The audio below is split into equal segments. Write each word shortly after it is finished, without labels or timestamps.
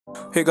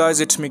Hey guys,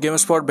 it's me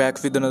GamerSpot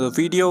back with another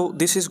video.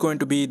 This is going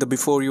to be the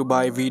before you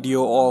buy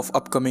video of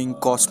upcoming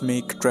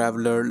Cosmic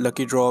Traveler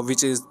Lucky Draw,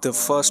 which is the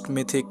first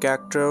mythic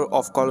character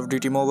of Call of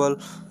Duty Mobile.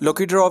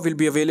 Lucky Draw will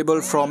be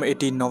available from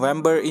 18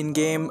 November in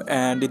game,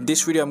 and in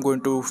this video I'm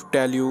going to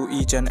tell you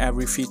each and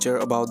every feature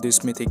about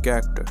this mythic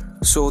character.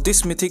 So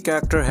this mythic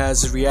character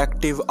has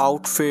reactive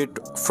outfit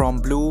from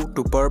blue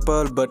to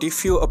purple, but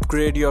if you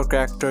upgrade your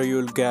character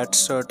you'll get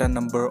certain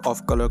number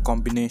of color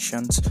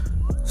combinations.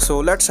 So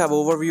let's have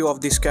overview of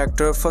this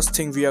character. First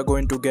thing we are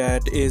going to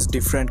get is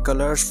different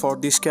colors for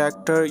this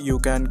character. You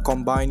can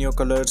combine your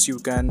colors, you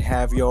can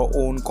have your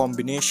own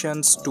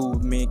combinations to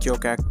make your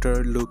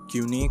character look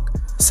unique.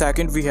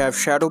 Second, we have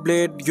Shadow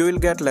Blade. You will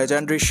get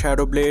legendary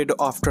Shadow Blade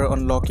after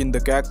unlocking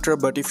the character,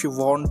 but if you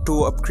want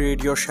to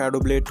upgrade your Shadow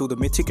Blade to the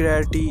mythic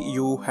rarity,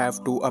 you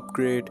have to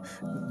upgrade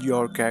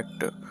your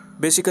character.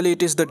 Basically,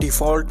 it is the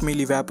default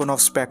melee weapon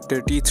of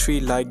Spectre.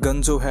 T-3 like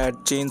Gunzo had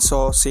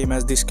chainsaw, same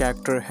as this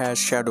character has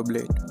Shadow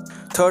Blade.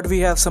 Third, we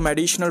have some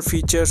additional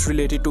features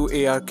related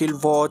to AR kill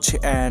watch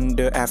and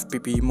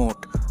FPP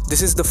emote.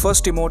 This is the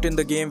first emote in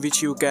the game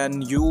which you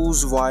can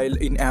use while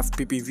in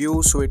FPP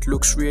view, so it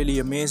looks really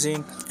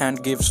amazing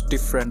and gives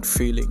different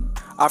feeling.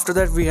 After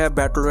that, we have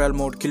Battle Royale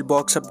mode kill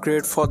box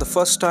upgrade. For the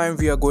first time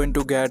we are going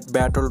to get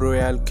Battle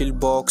Royale kill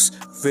box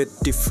with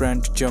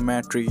different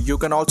geometry. You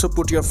can also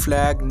put your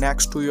flag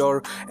next to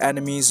your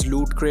enemy's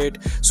loot crate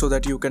so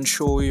that you can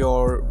show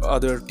your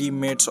other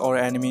teammates or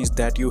enemies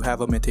that you have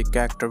a mythic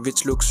character,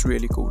 which looks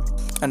really cool.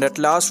 And at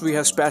last, we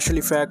have special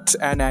effects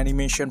and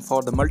animation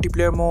for the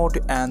multiplayer mode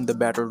and the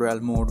Battle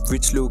Royale mode,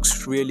 which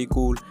looks really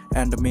cool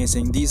and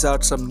amazing. These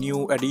are some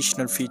new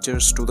additional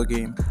features to the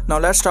game. Now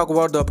let's talk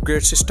about the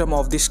upgrade system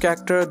of this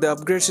character. The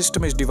upgrade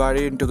system is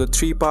divided into the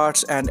 3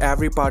 parts, and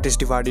every part is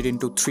divided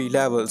into 3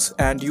 levels,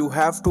 and you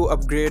have to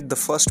upgrade the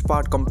first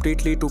part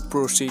completely to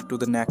proceed to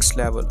the next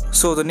level.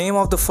 So the name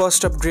of the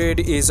first upgrade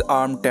is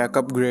Arm Tech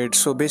upgrade.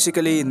 So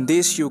basically in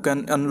this you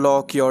can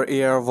unlock your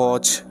AR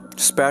watch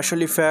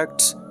special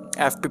effects,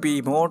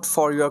 FPP emote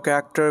for your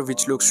character,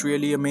 which looks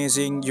really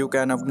amazing. You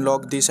can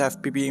unlock this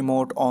FPP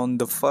emote on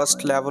the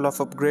first level of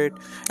upgrade,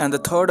 and the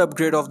third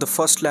upgrade of the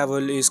first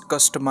level is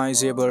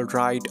customizable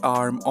right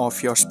arm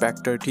of your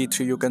Spectre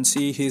T3. You can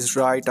see his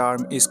right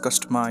arm is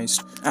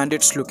customized and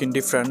it's looking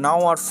different.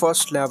 Now our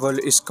first level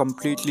is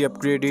completely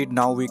upgraded.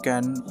 Now we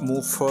can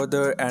move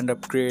further and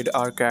upgrade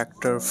our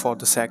character for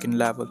the second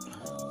level.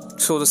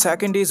 So the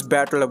second is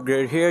battle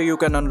upgrade. Here you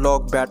can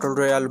unlock battle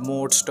royale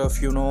mode stuff.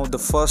 The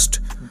first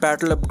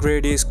battle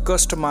upgrade is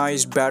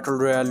customized battle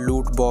royale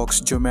loot box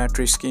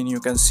geometry skin.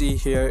 You can see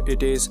here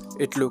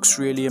it looks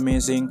really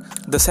amazing.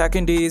 The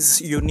second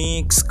is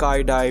unique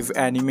skydive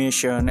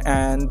animation,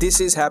 and this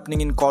is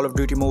happening in Call of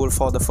Duty Mobile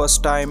for the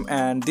first time,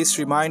 and this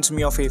reminds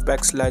me of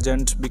Apex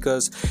Legends,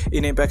 because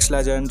in Apex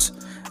Legends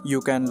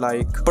you can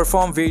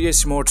perform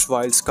various emotes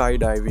while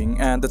skydiving.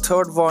 And the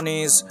third one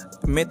is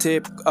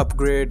mythic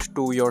upgrade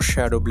to your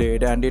Shadow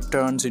Blade, and it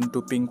turns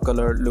into pink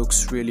color,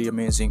 looks really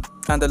amazing.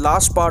 And the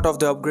last part of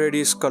the upgrade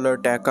is color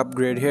tech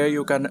upgrade. Here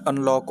you can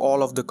unlock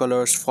all of the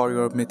colors for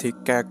your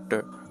mythic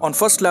character. On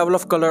first level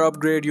of color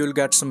upgrade, you'll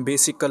get some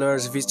basic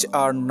colors which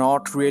are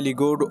not really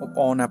good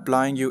on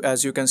applying.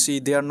 As you can see,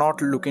 they are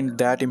not looking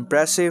that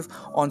impressive.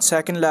 On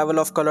second level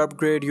of color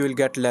upgrade, you will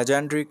get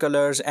legendary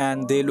colors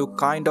and they look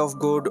kind of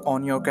good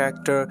on your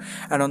character.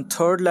 And on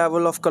third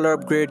level of color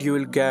upgrade, you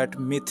will get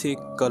mythic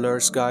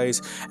colors,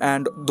 guys,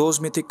 and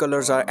those mythic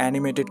colors are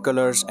animated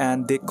colors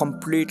and they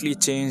completely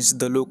change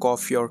the look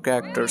of your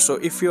character. So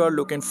if you are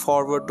looking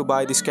forward to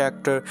buy this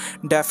character,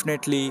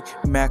 definitely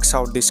max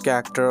out this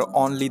character.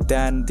 Only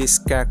then this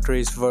character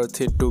is worth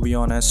it, to be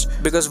honest,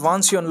 because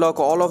once you unlock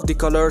all of the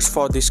colors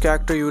for this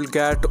character, you will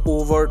get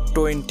over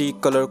 20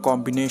 color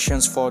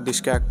combinations for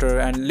this character,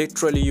 and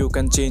literally you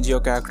can change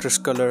your character's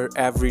color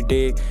every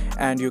day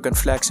and you can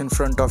flex in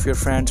front of your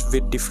friends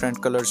with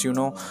different colors.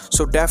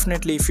 So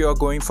definitely, if you are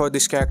going for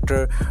this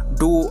character,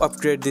 do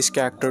upgrade this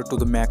character to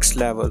the max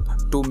level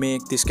to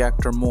make this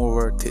character more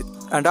worth it.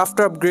 And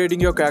after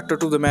upgrading your character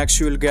to the max,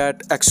 you will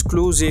get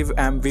exclusive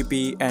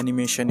MVP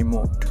animation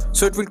emote.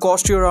 So it will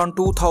cost you around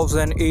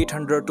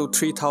 2,800 to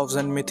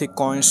 3,000 mythic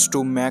coins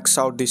to max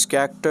out this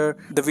character.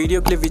 The video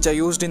clip which I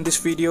used in this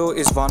video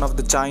is one of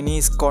the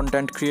Chinese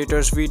content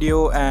creators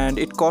video, and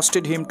it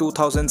costed him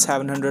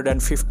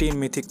 2,715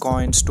 mythic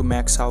coins to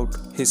max out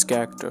his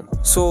character.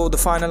 So the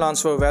final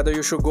answer whether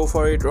you should go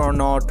for it or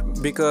not,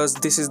 because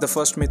this is the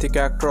first mythic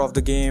character of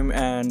the game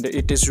and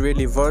it is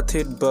really worth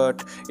it.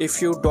 But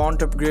if you don't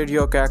upgrade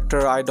your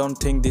character, I don't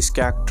think this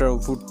character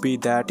would be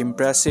that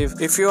impressive.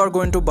 If you are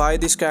going to buy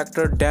this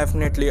character,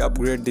 definitely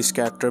upgrade this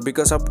character,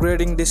 because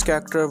upgrading this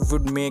character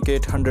would make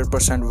it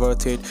 100%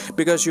 worth it,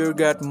 because you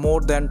get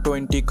more than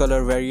 20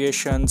 color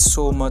variations,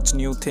 so much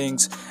new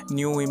things,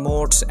 new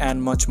emotes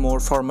and much more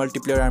for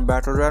multiplayer and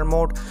battle royale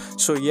mode.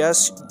 So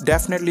yes,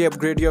 definitely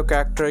upgrade your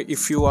character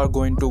if you are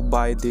going to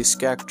buy this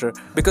character,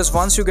 because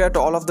once you get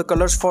all of the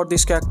colors for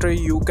this character,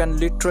 you can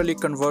literally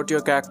convert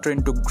your character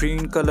into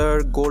green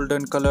color,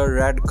 golden color,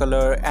 red color,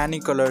 color, any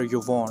color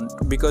you want,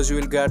 because you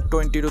will get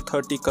 20 to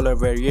 30 color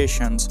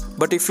variations.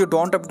 But if you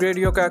don't upgrade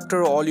your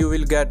character, all you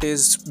will get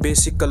is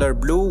basic color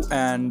blue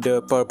and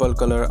purple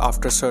color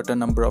after certain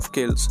number of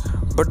kills.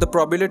 But the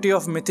probability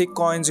of mythic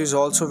coins is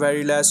also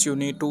very less. You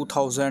need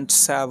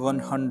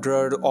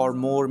 2700 or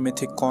more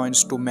mythic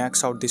coins to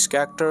max out this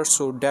character,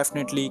 so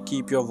definitely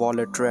keep your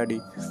wallet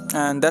ready.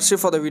 And that's it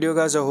for the video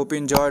guys. I hope you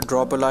enjoyed.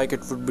 Drop a like,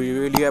 it would be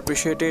really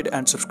appreciated,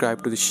 and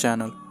subscribe to this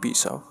channel.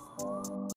 Peace out.